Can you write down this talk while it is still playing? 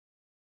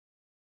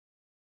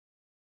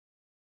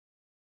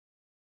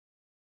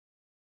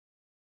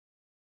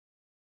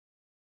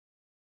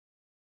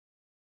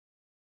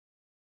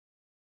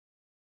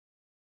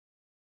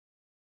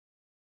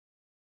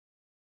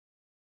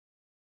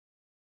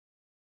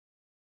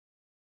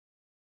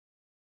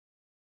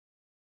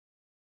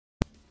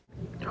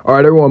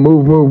Alright, everyone,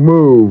 move, move,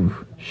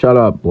 move. Shut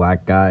up,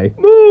 black guy.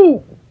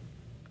 Move!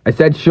 I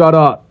said shut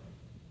up.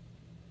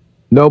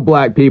 No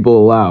black people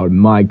allowed in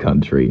my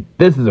country.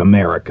 This is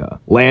America,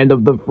 land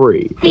of the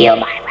free. Feel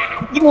my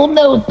wrath. You will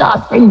know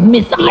Starscream's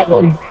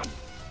missiles.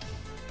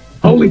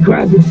 Holy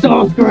crap, it's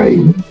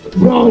Starscream!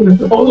 Run!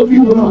 All of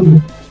you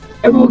run!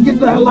 Everyone get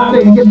the hell out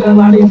of here! Get the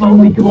hell out of here!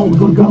 Molly, come on, we're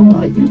gonna go,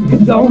 mate!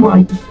 Get going,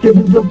 mate! Get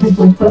us up this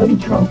like 30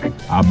 truck!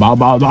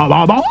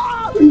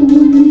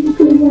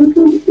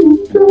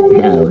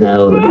 Go,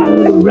 go,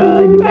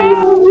 run,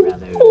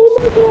 brother! Oh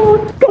my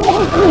god!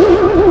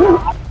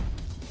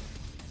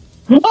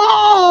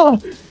 Ah!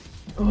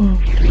 Oh.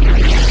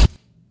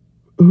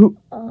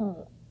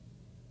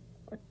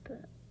 What the...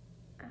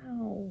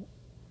 Ow.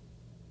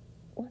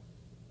 What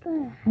the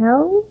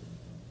hell?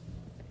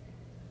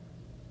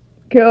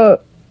 Killer,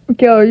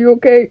 are you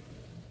okay?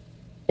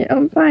 Yeah,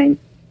 I'm fine.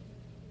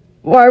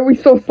 Why are we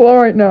so slow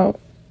right now?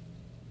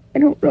 I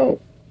don't know.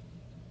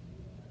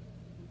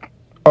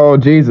 Oh,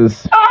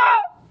 Jesus.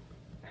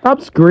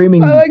 Stop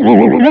screaming. I like No,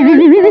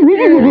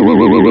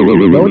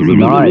 it's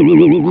not. It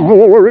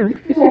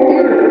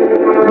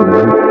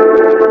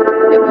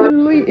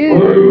literally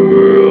is.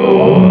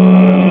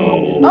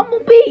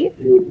 Bumblebee!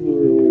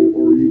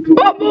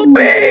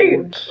 Bumblebee!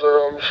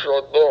 Sam,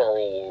 shut the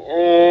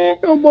hell up.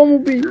 Oh,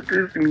 Bumblebee.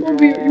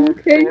 Bumblebee, are you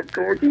okay?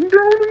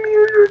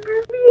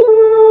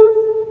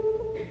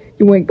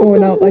 You ain't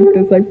going out like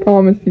this, I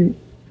promise you.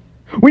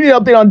 We need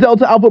an update on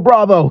Delta Alpha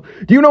Bravo.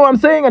 Do you know what I'm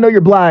saying? I know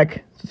you're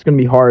black. So it's gonna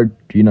be hard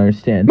for you to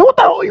understand. No, what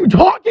the hell are you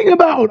talking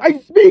about? I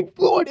speak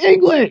fluent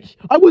English.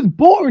 I was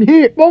born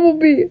here.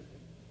 Bumblebee!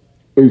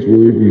 Thanks for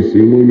letting me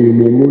see my name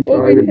one more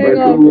time. Okay, hang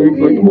on,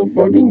 Like I'm a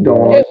fucking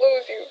dog. Can't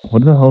lose you.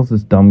 What the hell is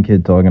this dumb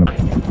kid talking about?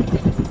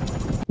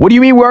 What do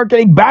you mean we aren't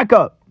getting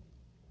backup?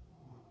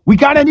 We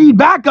kinda need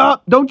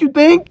backup, don't you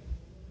think?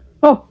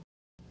 Oh.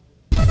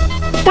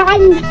 God,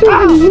 you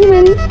stupid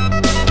humans!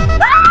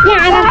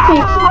 Yeah, that's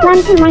it.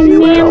 Run for my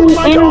manly energy.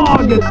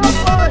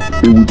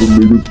 It was a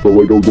minute, felt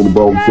like I was on a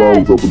bounce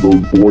sounds up at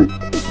those points.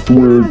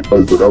 Swear, I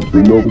said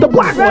absolutely nothing. The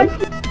black one!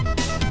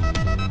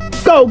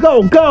 Go,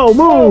 go, go!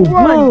 Move,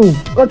 move!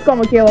 Let's go,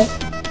 Michaela.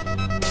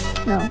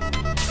 No.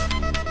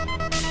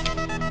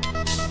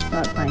 No,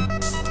 it's fine.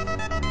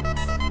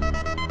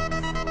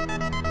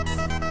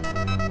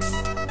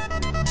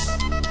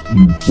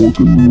 You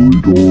fucking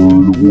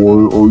retard.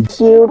 Why aren't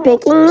You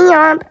picking me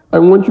up? I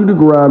want you to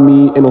grab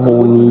me and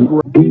hold me.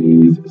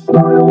 Please,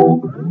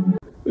 style.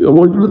 I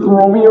want you to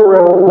throw me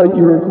around like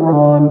you're a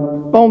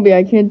prawn. Bumblebee,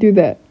 I can't do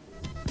that.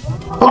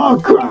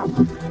 Oh crap!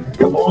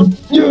 Come on,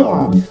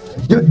 yeah!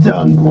 You're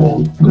done, bro.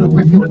 I'm gonna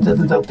rip your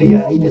intestines out the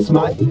anus,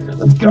 mate.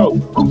 Let's go!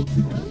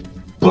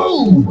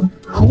 Boom!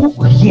 Oh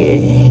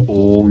yeah!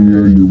 Oh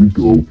yeah, here we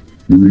go.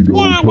 Here we go.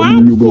 Yeah,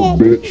 Come here, little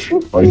that's it.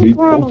 bitch. I hate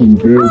fucking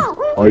kids.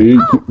 I hate.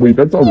 Wait,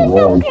 that sounded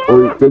wrong.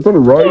 Or that sounded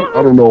right?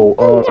 I don't know.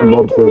 I'm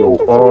not a pedo.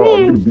 I'm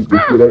gonna beat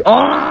this shit out.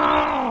 Ah!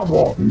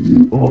 Oh,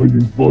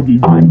 you fucking.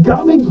 I'm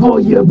coming for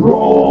you,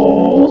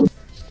 bro!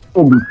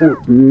 On the foot,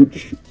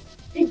 bitch.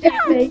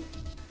 Exactly.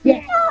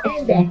 Yeah,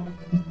 and that.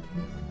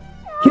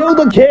 Kill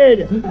the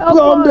kid!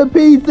 Blow him to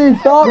pieces!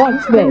 Stop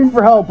Watch screaming this.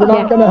 for help! We're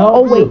not gonna help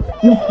Oh, wait.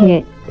 You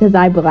can't, because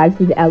I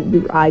blasted out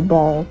your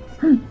eyeball.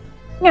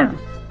 Yeah.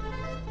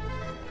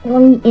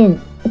 Let me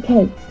in.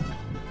 Okay.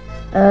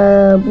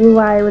 Blue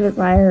wire, red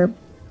wire.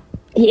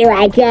 Here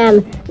I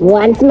come.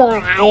 Once more,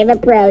 I have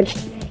approached.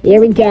 Here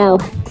we go.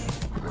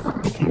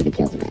 Time to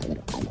kill some little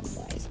other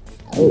boys.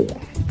 Oh,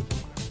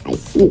 I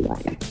see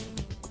one.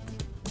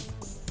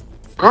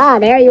 Ah,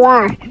 there you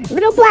are.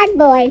 Little black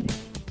boy.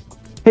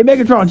 Hey,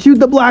 Megatron, shoot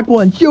the black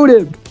one! Shoot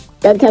him!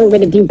 Don't tell me what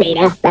to do,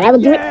 Beta, but I will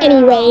do it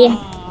anyway.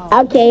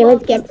 Okay,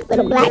 let's get this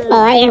little black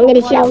boy. I'm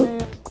gonna show him.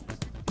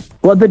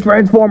 Let the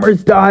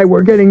Transformers die!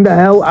 We're getting the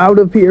hell out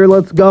of here!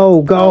 Let's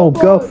go! Go!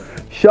 Go!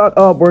 Shut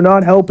up! We're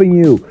not helping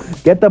you!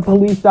 Get the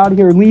police out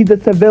here! Leave the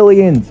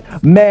civilians!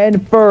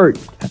 Men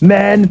first!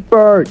 Men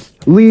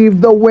first!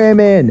 Leave the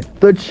women!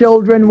 The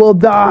children will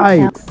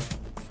die!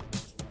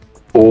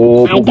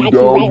 Oh, I got you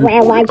right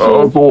where I want you.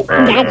 asshole.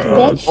 I got you,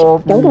 bitch.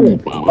 Don't call me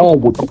fat. Oh,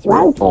 what the What's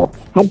wrong?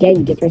 How dare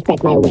you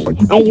disrespect my way?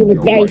 You were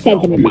very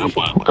sensitive about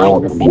that.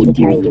 I'm a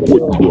vegetarian, you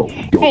would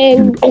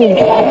and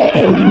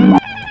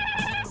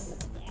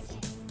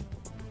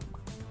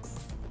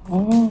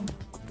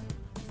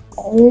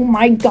Oh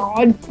my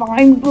god,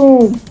 fine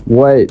boom.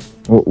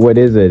 What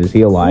is it? Is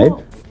he alive?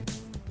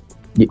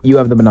 You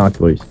have the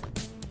binoculars.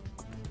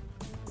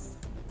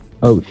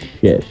 Oh,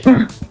 shit.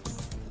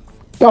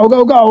 Go,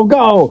 go, go,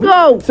 go!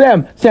 Go!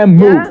 Sam,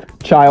 move, Yeah?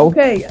 child.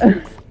 Okay.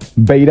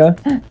 Beta.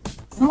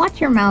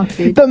 watch your mouth,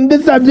 dude. The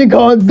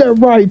Decepticons, they're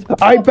right.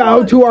 I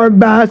bow to our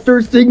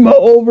master, Sigma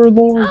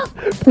overlords.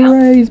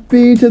 Praise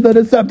be to the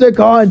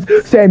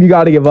Decepticons. Sam, you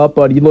gotta give up,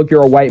 buddy. Look,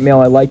 you're a white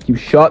male. I like you.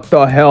 Shut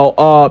the hell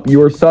up.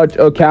 You're such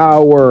a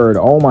coward.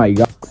 Oh my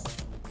god.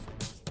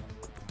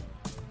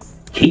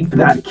 Keep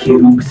that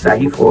cube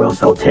safe or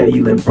else I'll tear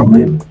you limb from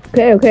limb.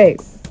 Okay.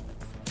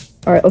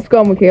 Alright, let's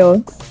go,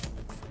 Michaela.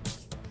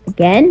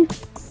 Again?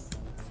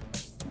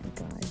 Oh my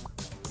god.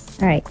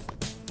 Alright.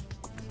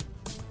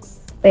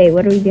 Wait,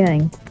 what are we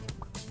doing?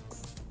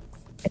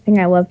 I think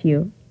I love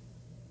you.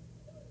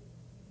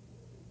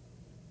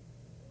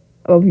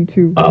 I love you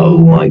too. Oh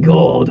my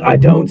god, I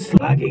don't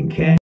slagging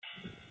care.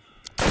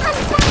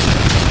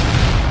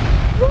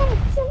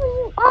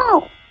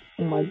 Oh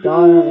my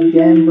god,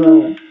 again,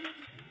 bro.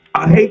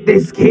 I hate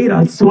this kid,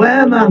 I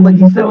swear, man, like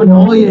he's so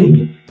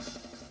annoying.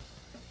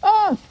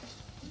 Oh!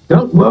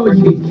 Don't worry,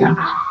 you cat.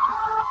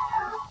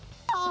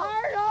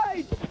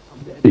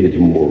 It's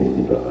more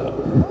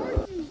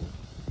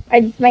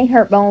I just might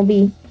hurt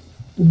Bumblebee.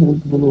 No,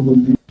 where's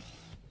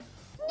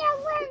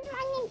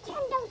my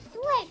Nintendo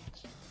Switch?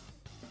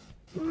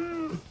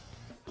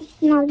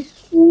 It's not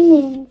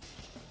humans.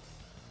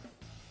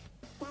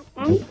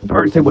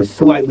 Person with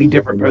slightly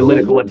different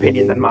political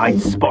opinion than mine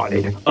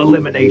spotted.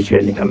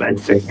 Elimination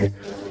commencing.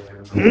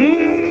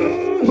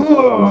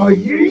 Oh,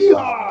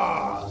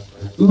 yeah!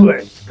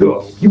 Let's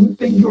go. You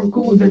think you're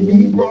cooler than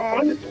me,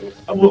 Ron?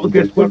 Well,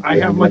 guess what? I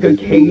have like a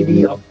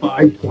KD of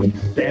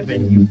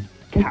 5.7, you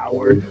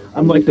coward.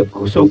 I'm like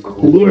so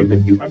cooler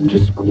than you. I'm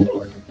just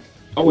cooler.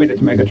 Oh, wait,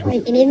 it's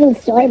Megatron. It isn't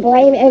Soy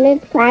Boy and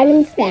his prime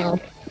himself.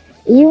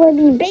 You would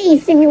be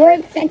base if you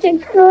weren't such a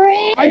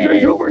crit. I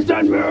drink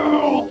 2%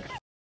 milk!